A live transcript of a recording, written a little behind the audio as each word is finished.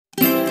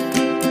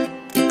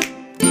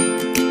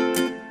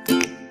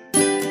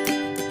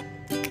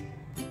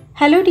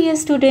Hello dear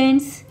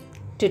students,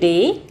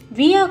 today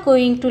we are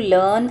going to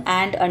learn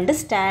and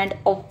understand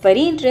a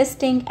very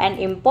interesting and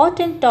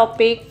important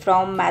topic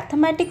from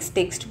Mathematics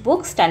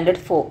textbook Standard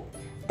 4,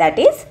 that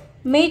is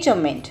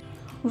measurement.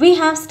 We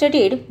have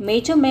studied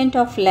measurement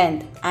of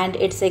length and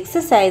its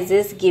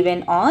exercises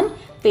given on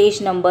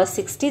page number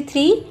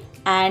 63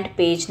 and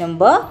page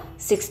number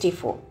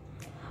 64.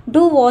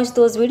 Do watch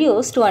those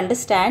videos to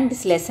understand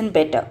this lesson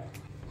better.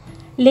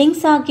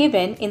 Links are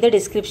given in the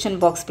description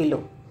box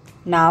below.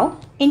 Now,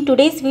 in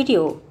today's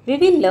video, we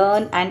will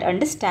learn and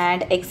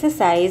understand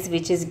exercise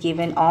which is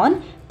given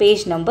on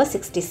page number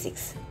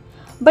 66.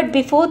 But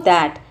before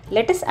that,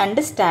 let us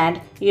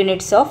understand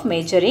units of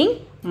measuring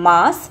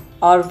mass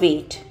or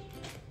weight.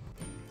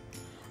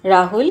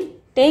 Rahul,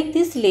 take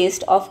this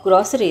list of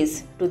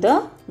groceries to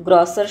the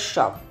grocer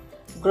shop.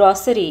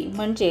 Grocery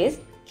म्हणजेच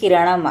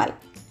किराणा माल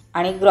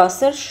आणि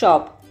grocer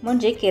shop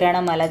म्हणजे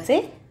किराणा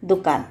मालाचे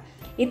दुकान.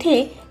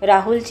 इथे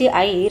राहुलची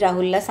आई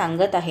राहुलला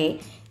सांगत आहे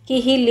की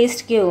ही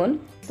लिस्ट घेऊन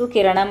तू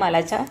किराणा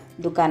मालाच्या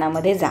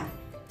दुकानामध्ये जा.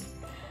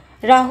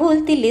 राहुल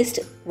ती लिस्ट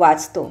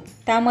वाचतो.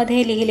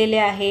 त्यामध्ये लिहिलेले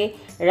आहे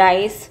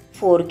राईस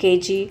 4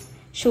 kg,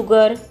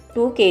 शुगर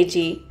 2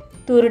 kg,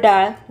 तूर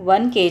डाळ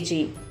 1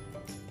 kg,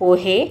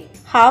 पोहे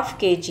हाफ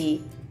kg,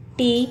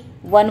 टी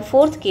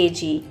 1/4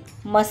 kg,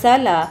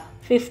 मसाला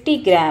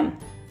 50 ग्रॅम,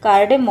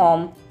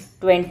 कार्डेमॉम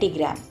 20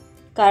 ग्रॅम.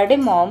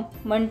 कार्डेमॉम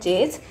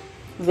म्हणजेच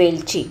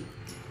वेलची.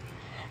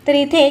 तर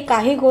इथे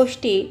काही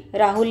गोष्टी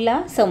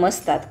राहुलला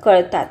समजतात,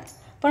 कळतात,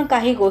 पण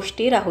काही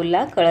गोष्टी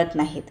राहुलला कळत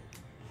नाहीत.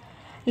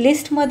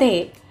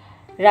 लिस्टमध्ये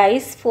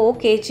राईस 4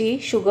 kg,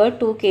 शुगर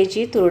 2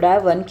 kg, तूर डाळ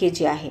 1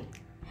 kg आहे.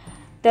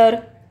 तर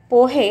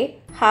पोहे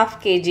हाफ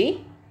kg,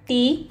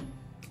 टी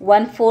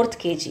 1/4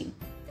 kg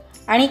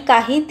आणि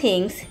काही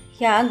थिंग्स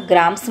ह्या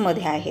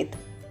ग्राम्समध्ये आहेत.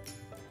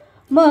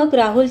 मग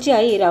राहुलची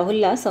आई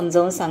राहुलला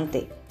समजावून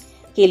सांगते.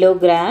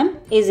 Kilogram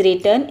is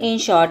written in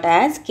short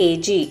as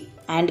kg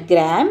and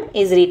gram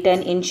is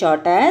written in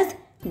short as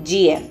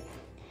gm.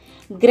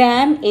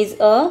 Gram is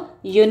a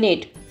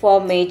unit for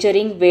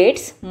measuring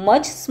weights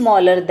much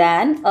smaller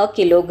than a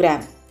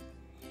kilogram.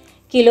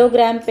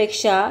 Kilogram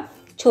पेक्षा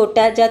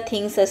छोट्या ज्या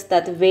थिंग्स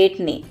असतात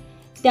वेटने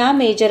त्या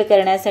मेजर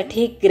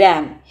करण्यासाठी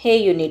ग्रॅम हे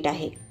unit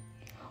आहे.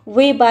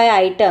 We buy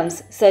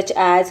items such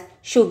as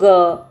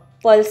sugar,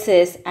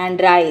 pulses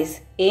and rice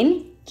in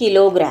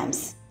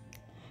kilograms.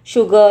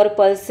 Sugar,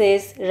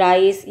 pulses,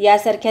 rice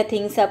यासारख्या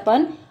things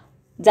आपण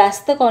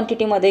जास्त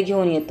क्वांटिटीमध्ये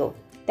घेऊन येतो.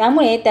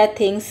 त्यामुळे त्या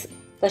थिंग्स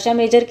कशा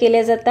मेजर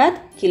केल्या जातात?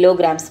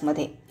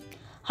 किलोग्राम्समध्ये.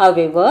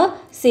 However,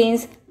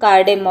 since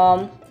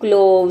cardamom,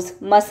 cloves,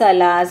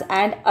 masalas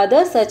and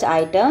other such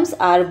items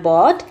are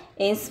bought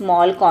in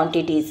small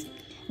quantities,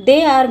 they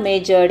are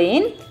measured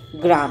in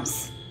grams.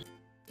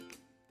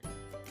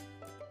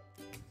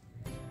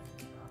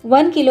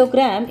 1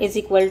 kilogram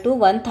is equal to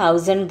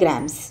 1000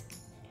 grams.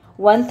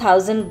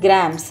 1000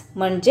 grams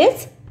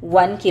म्हणजेच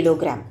 1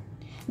 किलोग्रॅम.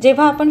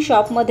 जेव्हा आपण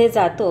शॉपमध्ये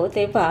जातो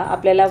तेव्हा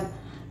आपल्याला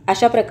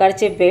अशा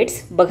प्रकारचे वेट्स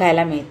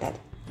बघायला मिळतात.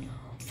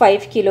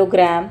 5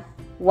 kilogram,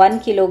 1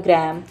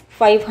 kilogram,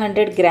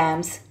 500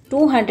 grams,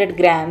 200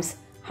 grams,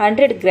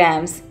 100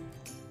 grams,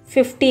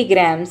 50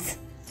 grams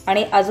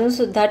आणि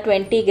अजूनसुद्धा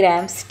 20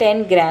 ग्रॅम्स,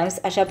 10 ग्रॅम्स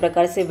अशा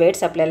प्रकारचे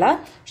वेट्स आपल्याला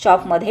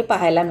शॉपमध्ये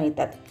पाहायला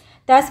मिळतात.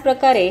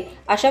 त्याचप्रकारे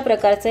अशा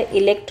प्रकारचे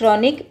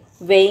इलेक्ट्रॉनिक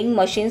वेईंग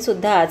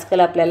मशीनसुद्धा आजकाल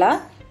आपल्याला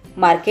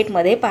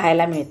मार्केटमध्ये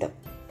पाहायला मिळतं.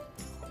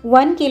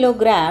 1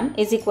 kilogram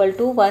is equal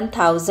to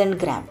 1000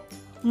 gram.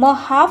 मग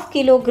हाफ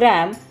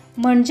किलोग्रॅम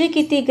म्हणजे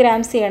किती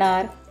ग्रॅम्स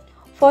येणार?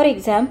 फॉर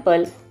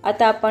एक्झाम्पल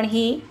आता आपण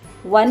ही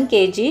 1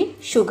 kg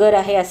शुगर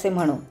आहे असे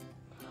म्हणू.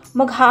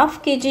 मग हाफ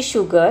kg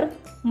शुगर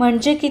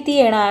म्हणजे किती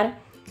येणार?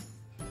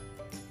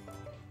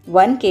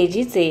 1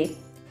 kgचे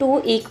 2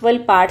 इक्वल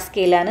पार्ट्स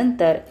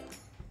केल्यानंतर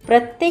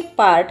प्रत्येक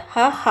पार्ट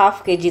हा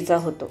हाफ kgचा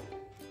होतो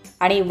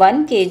आणि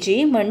 1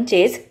 kg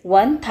म्हणजेच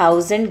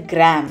 1000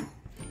 ग्रॅम.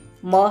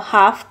 मग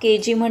हाफ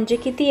kg म्हणजे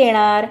किती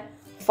येणार?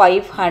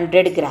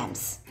 500 ग्रॅम्स.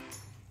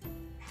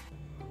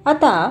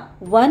 आता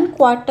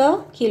 1/4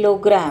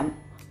 किलोग्रॅम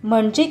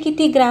म्हणजे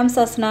किती ग्रॅम्स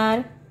असणार?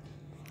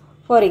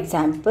 फॉर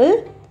एक्झाम्पल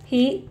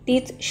ही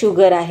तीच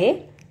शुगर आहे.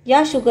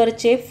 या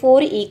शुगरचे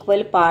 4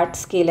 इक्वल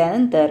पार्ट्स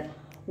केल्यानंतर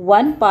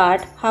 1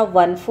 पार्ट हा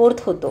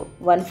 1/4 होतो.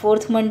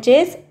 1/4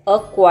 म्हणजेच a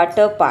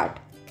quarter part.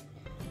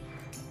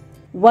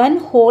 1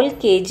 hole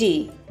kg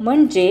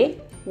म्हणजे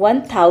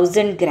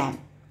 1000 ग्रॅम.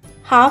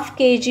 हाफ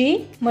kg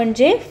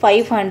म्हणजे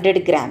 500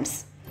 ग्रॅम्स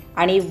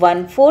आणि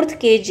 1/4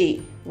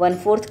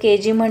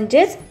 kg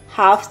म्हणजेच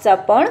हाफचा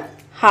पण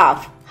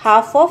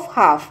हाफ ऑफ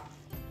हाफ.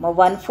 मग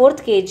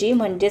 1/4 kg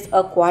म्हणजेच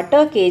अ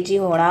क्वार्टर kg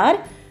होणार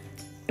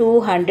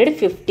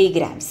 250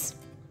 ग्रॅम्स.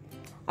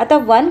 आता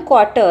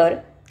 1/4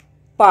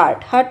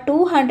 पार्ट हा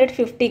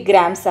 250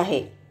 ग्रॅम्स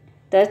आहे.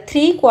 तर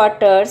 3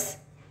 क्वार्टर्स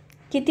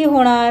किती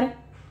होणार?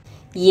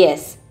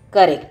 Yes,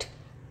 correct.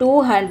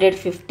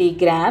 250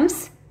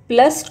 grams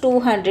plus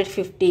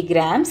 250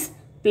 grams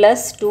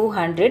plus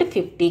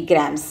 250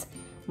 grams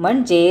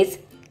म्हणजेच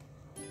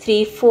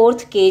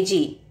 3/4 kg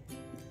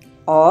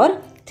or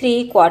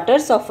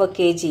 3/4 of a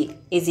kg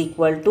is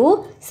equal to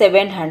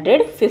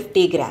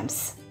 750 grams.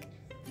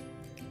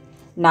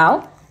 Now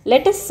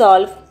let us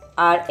solve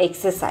our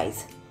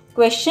exercise.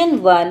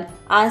 Question 1.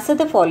 Answer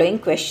the following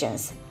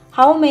questions.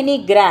 How many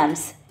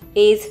grams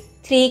is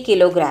 3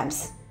 kilograms?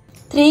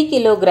 3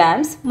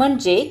 kilograms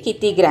म्हणजे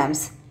किती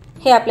grams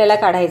हे आपल्याला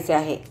काढायचे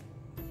आहे.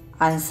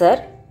 Answer.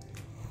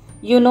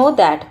 You know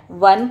that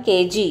 1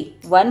 kg,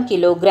 1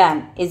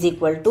 kilogram is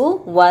equal to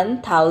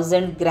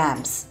 1000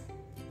 grams.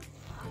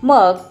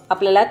 मग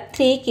आपल्याला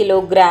 3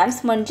 kilograms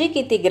म्हणजे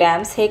किती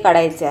ग्रॅम्स हे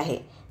काढायचे आहे.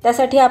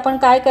 त्यासाठी आपण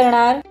काय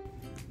करणार?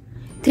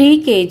 3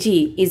 kg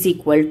is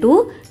equal to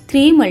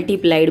 3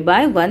 multiplied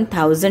by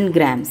 1000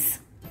 grams.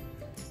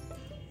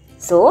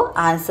 So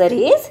answer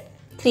is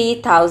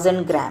 3000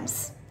 grams.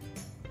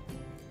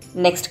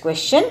 Next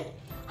question.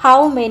 How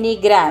many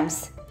grams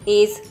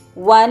is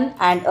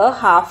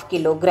 1.5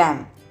 kilogram?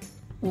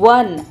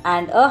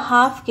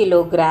 1.5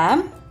 kilogram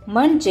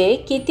म्हणजे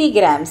किती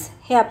ग्रॅम्स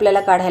हे आपल्याला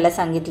काढायला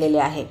सांगितलेले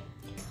आहे.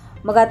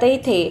 मग आता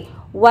इथे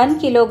 1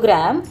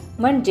 किलोग्रॅम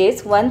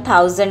म्हणजेच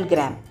 1000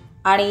 ग्रॅम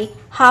आणि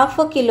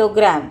हाफ अ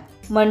किलोग्रॅम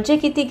म्हणजे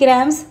किती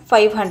ग्रॅम्स?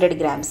 500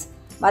 ग्रॅम्स.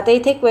 मग आता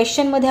इथे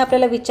क्वेश्चनमध्ये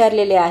आपल्याला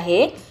विचारलेले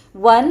आहे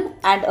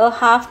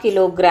 1.5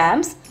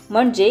 किलोग्रॅम्स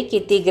म्हणजे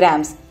किती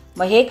ग्रॅम्स.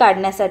 मग हे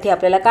काढण्यासाठी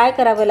आपल्याला काय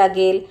करावं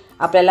लागेल?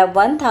 आपल्याला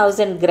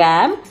 1000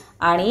 ग्रॅम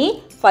आणि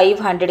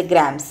 500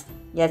 ग्रॅम्स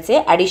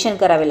याचे ॲडिशन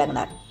करावे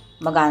लागणार.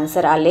 मग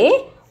आन्सर आले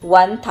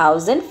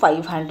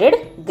 1500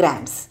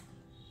 grams.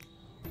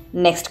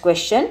 Next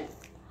question.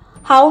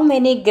 How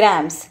many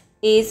grams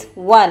is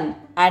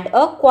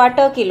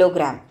 1.25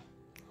 kilogram?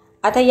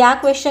 आता या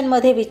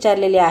क्वेश्चनमध्ये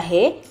विचारलेले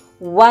आहे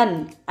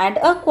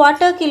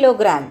 1.25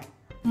 किलोग्रॅम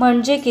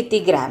म्हणजे किती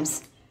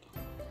ग्रॅम्स.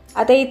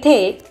 आता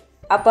इथे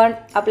आपण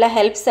आपल्या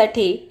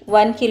हेल्पसाठी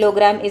 1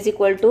 kilogram is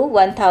equal to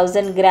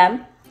 1000 gram,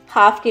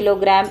 half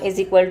kilogram is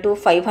equal to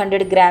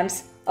 500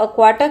 grams, a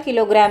quarter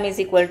kilogram is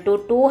equal to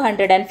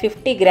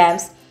 250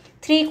 grams,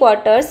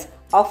 3/4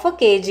 of a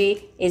kg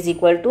is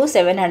equal to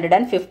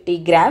 750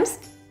 grams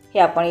हे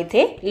आपण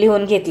इथे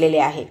लिहून घेतलेले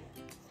आहे.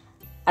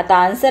 आता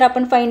आन्सर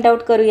आपण फाइंड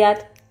आउट करूयात.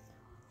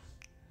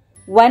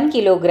 1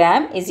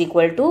 kilogram is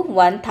equal to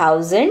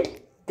 1000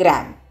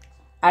 gram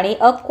आणि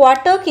अ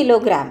क्वार्टर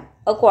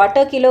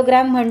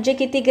किलोग्रॅम म्हणजे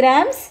किती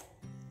ग्रॅम्स?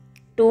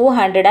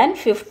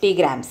 250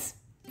 ग्रॅम्स.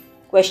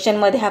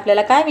 क्वेश्चनमध्ये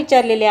आपल्याला काय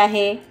विचारलेले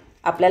आहे?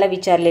 आपल्याला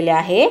विचारलेले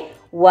आहे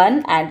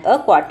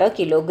 1.25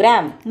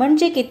 किलोग्रॅम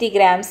म्हणजे किती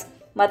ग्रॅम्स.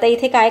 मग आता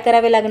इथे काय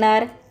करावे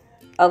लागणार?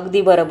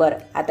 अगदी बरोबर.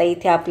 आता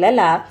इथे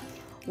आपल्याला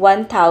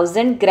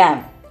 1000 ग्रॅम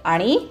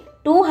आणि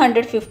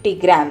 250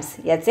 ग्रॅम्स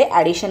याचे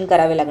ॲडिशन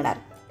करावे लागणार.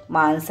 मग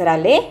आन्सर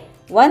आले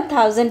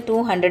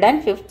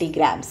 1250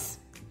 grams.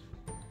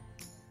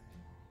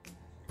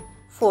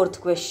 Fourth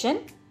question.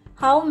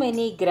 How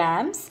many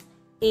grams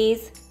is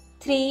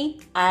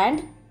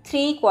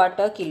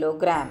 3.75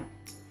 kilogram?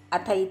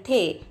 आता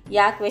इथे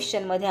या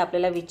क्वेश्चनमध्ये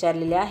आपल्याला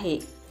विचारलेले आहे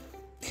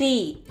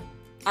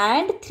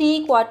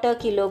 3.75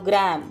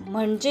 किलोग्रॅम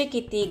म्हणजे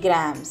किती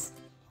ग्रॅम्स.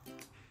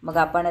 मग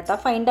आपण आता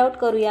फाइंड आउट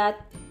करूयात.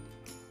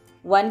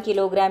 1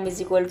 kilogram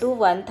is equal to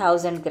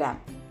 1000 gram.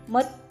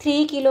 मग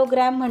 3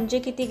 किलोग्रॅम म्हणजे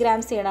किती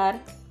ग्रॅम्स येणार?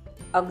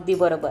 अगदी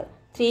बरोबर.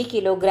 3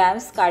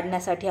 किलोग्रॅम्स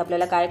काढण्यासाठी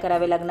आपल्याला काय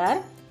करावे लागणार?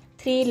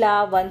 3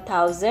 ला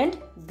 1000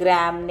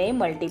 ग्रॅमने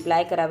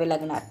मल्टिप्लाय करावे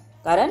लागणार,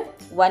 कारण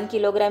 1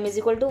 kilogram is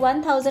equal to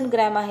 1000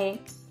 gram आहे.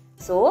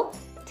 So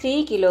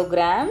 3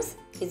 kilograms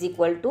is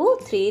equal to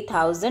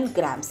 3000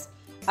 grams.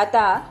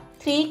 आता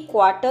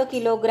 3/4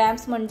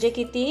 किलोग्रॅम्स म्हणजे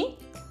किती?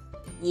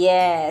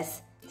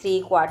 येस,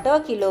 3/4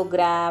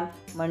 किलोग्रॅम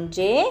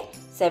म्हणजे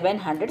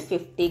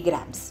 750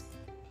 ग्रॅम्स.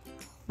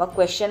 मग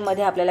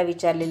क्वेश्चनमध्ये आपल्याला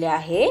विचारलेले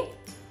आहे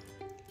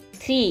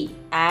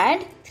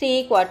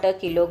 3.75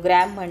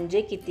 किलोग्रॅम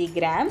म्हणजे किती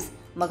ग्रॅम्स.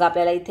 मग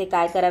आपल्याला इथे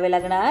काय करावे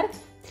लागणार?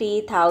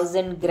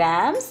 3000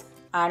 ग्रॅम्स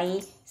आणि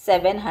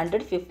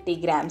 750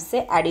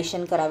 ग्रॅम्सचे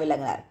ॲडिशन करावे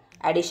लागणार.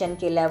 ॲडिशन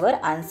केल्यावर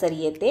आन्सर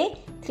येते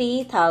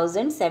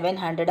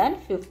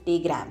 3750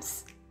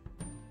 grams.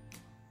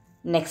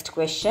 Next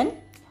question.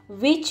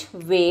 Which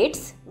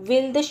weights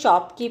will the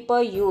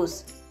shopkeeper use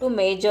to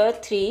major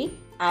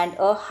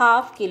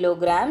 3.5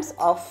 kilograms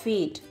of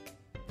wheat?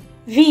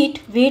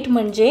 Wheat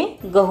म्हणजे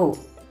गहू.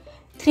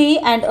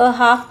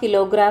 3.5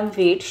 किलोग्राम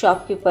व्हीट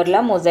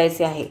शॉपकीपरला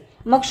मोजायचे आहे.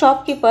 मग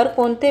शॉपकीपर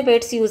कोणते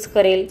वेट्स यूज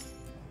करेल?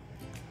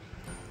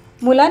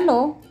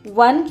 मुलांनो,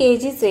 1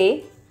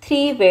 kgचे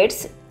 3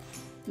 वेट्स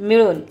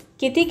मिळून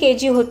किती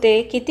kg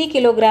होते? किती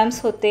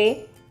किलोग्राम्स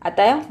होते?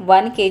 आता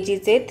 1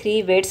 kgचे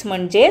 3 वेट्स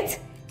म्हणजेच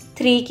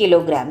 3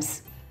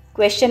 किलोग्राम्स.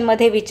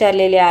 क्वेश्चनमध्ये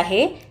विचारलेले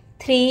आहे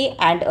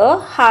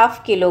 3.5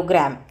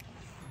 किलोग्राम.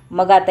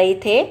 मग आता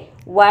इथे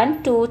 1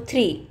 2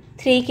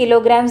 3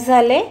 किलोग्राम्स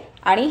झाले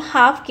आणि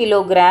हाफ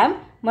किलोग्राम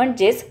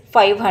म्हणजेच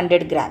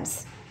 500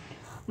 ग्रॅम्स.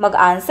 मग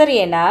आन्सर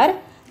येणार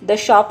the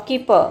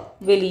shopkeeper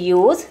will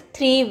use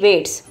 3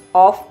 weights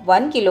of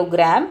 1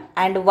 kilogram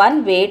and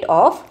 1 weight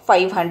of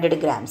 500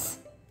 grams.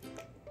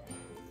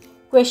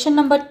 Question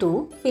number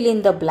 2. Fill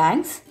in the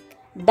blanks.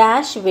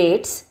 Dash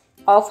weights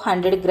of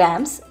 100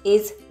 grams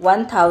is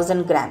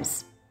 1000 grams.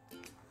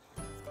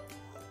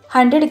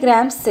 100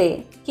 ग्रॅम्सचे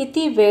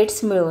किती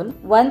वेट्स मिळून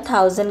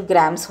 1000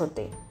 ग्रॅम्स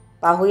होते?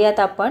 पाहूयात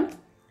आपण.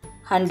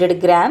 100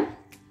 gram,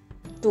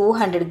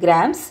 200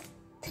 grams,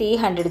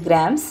 300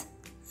 grams,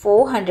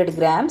 400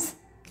 grams,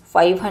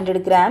 500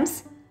 grams,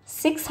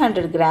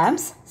 600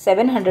 grams,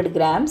 700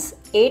 grams,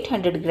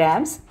 800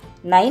 grams,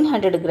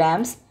 900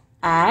 grams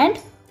and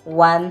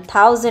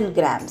 1000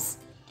 grams.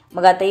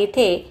 मग आता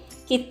इथे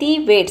किती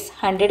weights,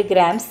 100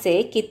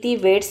 ग्रॅम्सचे किती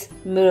वेट्स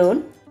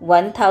मिळून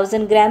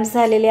 1000 ग्रॅम्स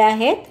झालेले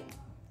आहेत?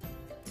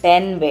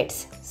 10 वेट्स.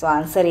 सो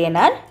आन्सर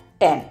येणार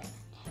 10.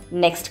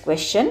 Next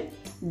question.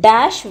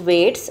 Dash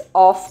weights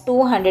of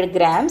 200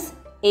 grams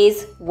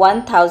is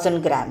 1000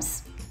 grams.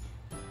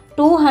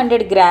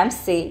 200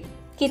 ग्रॅम्सचे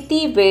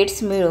किती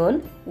वेट्स मिळून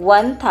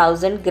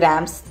 1000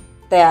 ग्रॅम्स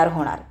तयार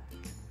होणार?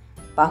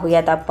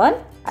 पाहूयात आपण.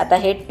 आता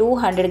हे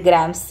 200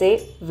 ग्रॅम्सचे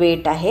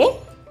वेट आहे.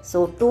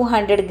 So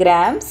 200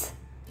 grams,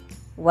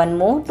 one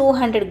more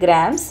 200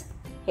 grams,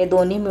 हे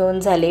दोन्ही मिळून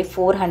झाले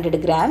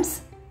 400 ग्रॅम्स.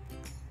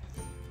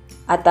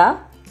 आता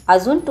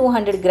अजून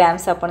 200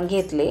 ग्रॅम्स आपण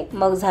घेतले,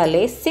 मग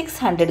झाले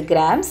 600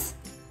 ग्रॅम्स,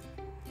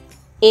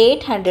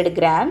 800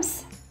 ग्रॅम्स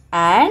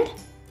अँड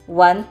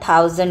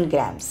 1000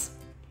 ग्रॅम्स.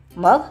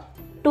 मग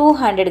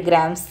 200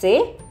 ग्रॅम्सचे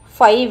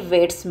 5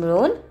 वेट्स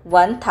मिळून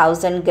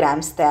 1000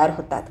 ग्रॅम्स तयार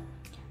होतात.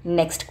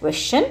 Next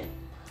question.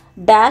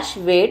 Dash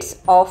weights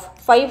of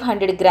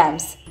 500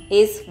 grams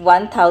is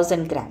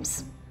 1000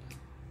 grams.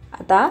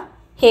 आता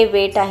हे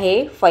वेट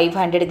आहे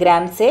 500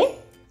 ग्रॅमचे.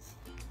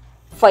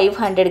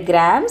 500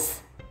 ग्रॅम्स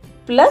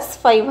प्लस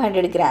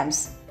 500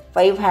 ग्रॅम्स,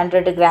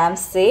 500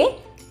 ग्रॅम्सचे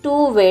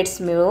 2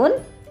 वेट्स मिळून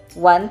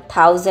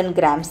 1000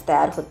 ग्रॅम्स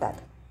तयार होतात.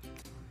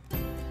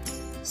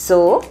 So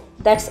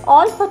that's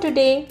all for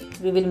today.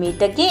 We will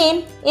meet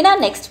again in our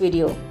next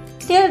video.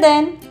 Till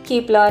then,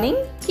 keep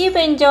learning,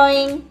 keep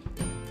enjoying.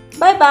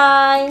 Bye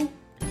bye.